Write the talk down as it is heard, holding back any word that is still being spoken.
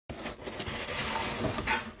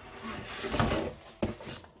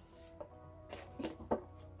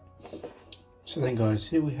So then guys,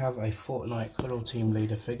 here we have a Fortnite Cuddle team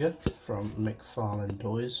leader figure from McFarlane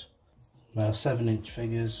Toys. 7-inch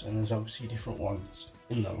figures, and there's obviously different ones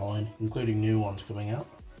in the line, including new ones coming out.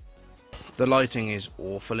 The lighting is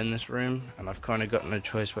awful in this room, and I've kind of got no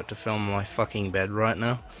choice but to film my fucking bed right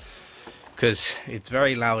now, because it's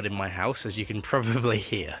very loud in my house, as you can probably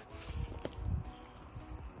hear.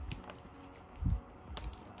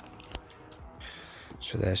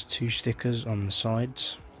 So there's 2 stickers on the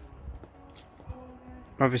sides.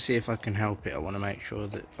 Obviously, if I can help it, I want to make sure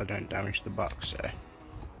that I don't damage the box.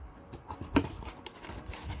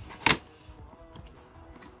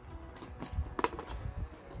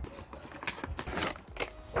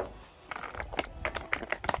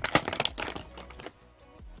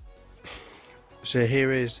 So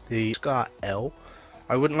here is the Scar L.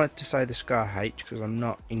 I wouldn't like to say the Scar H because I'm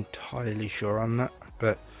not entirely sure on that,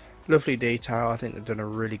 but lovely detail. I think they've done a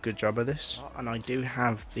really good job of this. And I do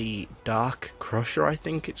have the Dark Crusher, I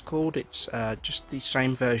think it's called. It's just the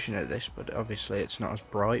same version of this, but obviously it's not as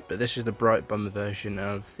bright. But this is the bright bomber version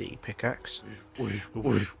of the pickaxe. I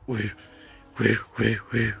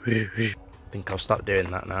think I'll stop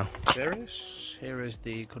doing that now. Here is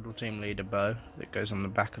the Cuddle team leader bow that goes on the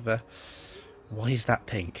back of her. Why is that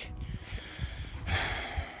pink?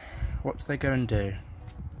 What do they go and do?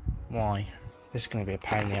 Why? This is going to be a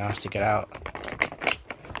pain in the ass to get out.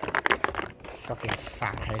 Fucking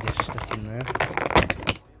fat head is stuck in there.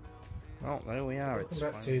 Oh, there we are. Welcome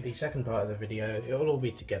back to the second part of the video. It'll all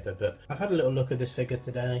be together, but I've had a little look at this figure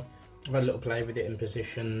today. I've had a little play with it in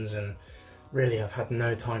positions, and really I've had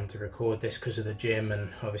no time to record this because of the gym and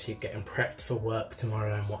obviously getting prepped for work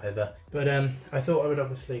tomorrow and whatever. But I thought I would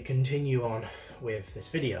obviously continue on with this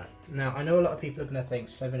video. Now, I know a lot of people are going to think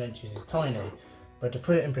 7 inches is tiny, but to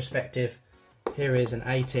put it in perspective, here is an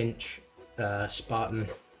 8-inch Spartan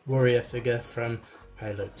warrior figure from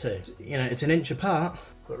Halo 2. You know, it's an inch apart,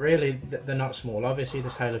 but really they're not small. Obviously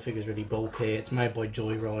this Halo figure is really bulky. It's made by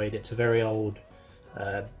Joyride. It's a very old,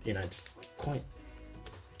 you know, it's quite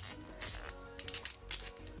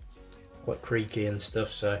creaky and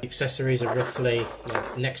stuff. So the accessories are roughly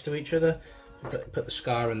like next to each other. Put the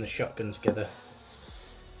Scar and the shotgun together.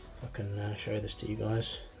 If I can show this to you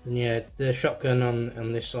guys. And yeah, the shotgun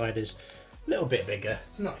on this side is a little bit bigger.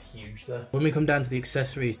 It's not huge though. When we come down to the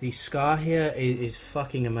accessories, the Scar here is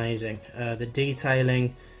fucking amazing. The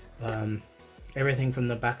detailing, everything from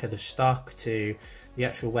the back of the stock to the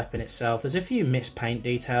actual weapon itself. There's a few missed paint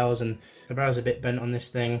details, and the barrel's a bit bent on this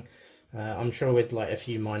thing. I'm sure with like a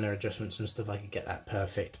few minor adjustments and stuff I could get that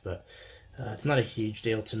perfect, but it's not a huge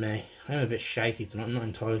deal to me. I'm a bit shaky tonight, I'm not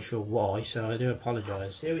entirely sure why, so I do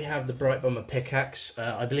apologise. Here we have the Bright Bomber pickaxe.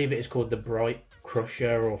 I believe it is called the Bright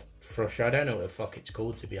Crusher or Frusher. I don't know what the fuck it's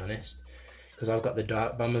called, to be honest, because I've got the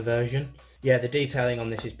Dark Bomber version. Yeah, the detailing on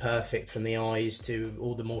this is perfect, from the eyes to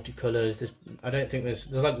all the multicolours. I don't think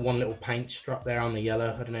there's like one little paint strap there on the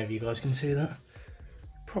yellow. I don't know if you guys can see that.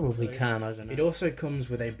 Probably can, I don't know. It also comes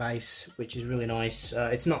with a base, which is really nice.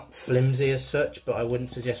 It's not flimsy as such, but I wouldn't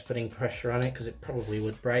suggest putting pressure on it because it probably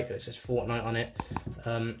would break. But it says Fortnite on it,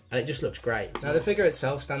 and it just looks great. Now the figure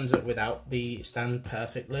itself stands up without the stand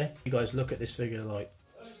perfectly. You guys look at this figure, like,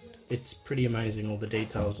 it's pretty amazing, all the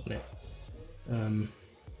details on it.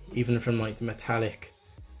 Even from like metallic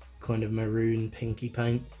kind of maroon pinky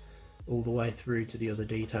paint all the way through to the other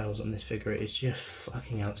details on this figure. It's just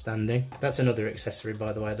fucking outstanding. That's another accessory,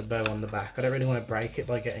 by the way, the bow on the back. I don't really want to break it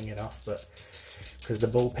by getting it off, but because the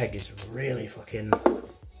ball peg is really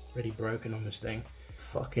broken on this thing.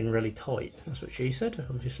 Fucking really tight. That's what she said,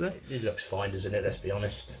 obviously. It looks fine, doesn't it? Let's be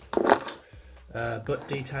honest. Butt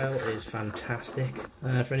detail is fantastic.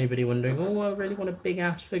 For anybody wondering, oh, I really want a big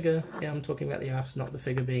ass figure. Yeah, I'm talking about the ass, not the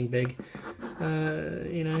figure being big.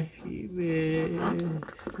 You know,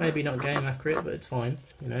 maybe not game accurate, but it's fine.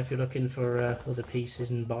 You know, if you're looking for other pieces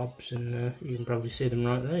and bobs, and you can probably see them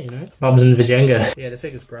right there, you know. Bobs and Vajenga. Yeah, the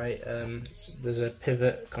figure's great. There's a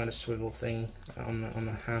pivot kind of swivel thing on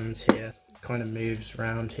the hands here. Kind of moves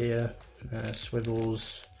around here,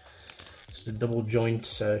 swivels. It's a double joint,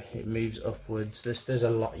 so it moves upwards. There's a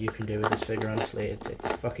lot you can do with this figure, honestly. It's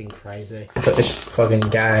fucking crazy. Put this fucking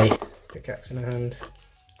gay pickaxe in her hand.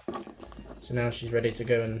 So now she's ready to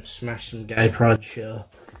go and smash some gay prod. Sure.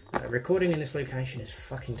 Recording in this location is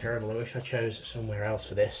fucking terrible. I wish I chose somewhere else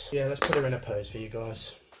for this. Yeah, let's put her in a pose for you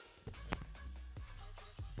guys.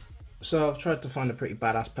 So I've tried to find a pretty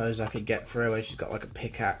badass pose I could get for her, where she's got like a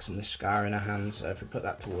pickaxe and the Scar in her hand. So if we put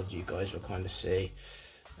that towards you guys, you'll kind of see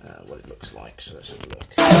what it looks like. So let's have a look.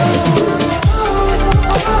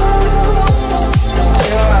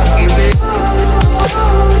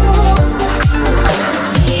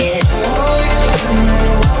 Yeah.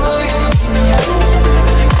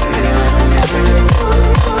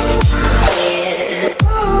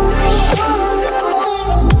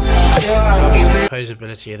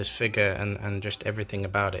 posability of this figure and just everything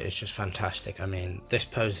about it is just fantastic. I mean, this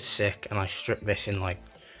pose is sick, and I stripped this in like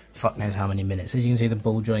fuck knows how many minutes. As you can see, the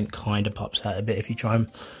ball joint kind of pops out a bit if you try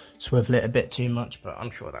and swivel it a bit too much, but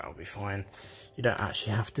I'm sure that'll be fine. You don't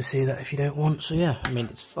actually have to see that if you don't want. So yeah, I mean,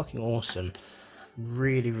 it's fucking awesome.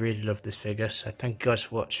 Really, really love this figure. So thank you guys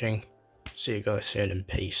for watching. See you guys soon, and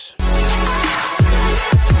peace.